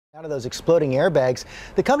Out of those exploding airbags,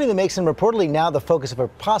 the company that makes them reportedly now the focus of a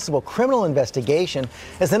possible criminal investigation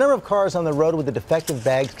as the number of cars on the road with the defective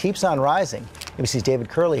bags keeps on rising. ABC's David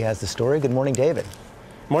Curley has the story. Good morning, David.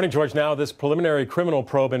 Morning, George. Now, this preliminary criminal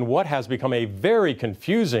probe in what has become a very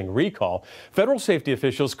confusing recall. Federal safety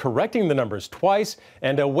officials correcting the numbers twice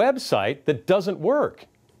and a website that doesn't work.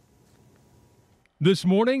 This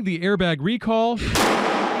morning, the airbag recall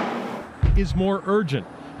is more urgent,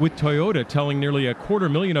 with Toyota telling nearly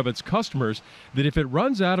 250,000 of its customers that if it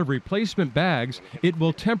runs out of replacement bags, it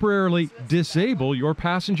will temporarily disable your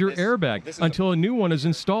passenger airbag until a new one is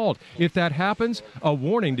installed. If that happens, a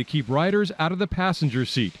warning to keep riders out of the passenger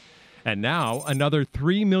seat. And now another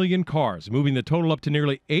 3 million cars, moving the total up to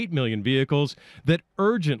nearly 8 million vehicles that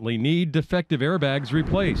urgently need defective airbags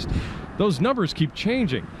replaced. Those numbers keep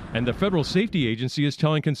changing, and the Federal Safety Agency is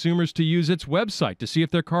telling consumers to use its website to see if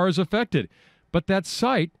their car is affected. But that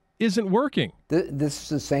site isn't working. This is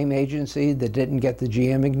the same agency that didn't get the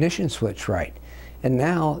GM ignition switch right. And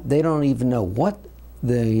now they don't even know what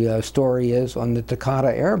the story is on the Takata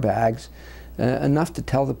airbags enough to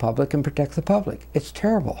tell the public and protect the public. It's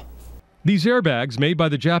terrible. These airbags, made by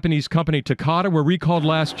the Japanese company Takata, were recalled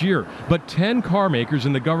last year, but 10 car makers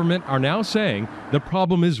in the government are now saying the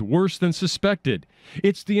problem is worse than suspected.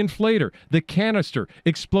 It's the inflator, the canister,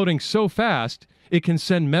 exploding so fast it can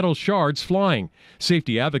send metal shards flying.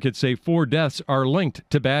 Safety advocates say 4 deaths are linked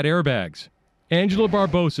to bad airbags. Angela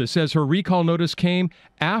Barbosa says her recall notice came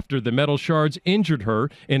after the metal shards injured her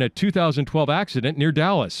in a 2012 accident near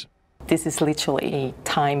Dallas. This is literally a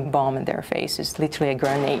time bomb in their face. It's literally a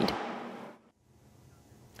grenade.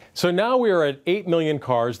 So now we are at 8 million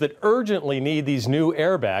cars that urgently need these new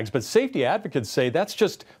airbags, but safety advocates say that's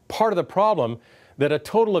just part of the problem, that a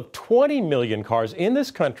total of 20 million cars in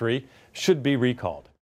this country should be recalled.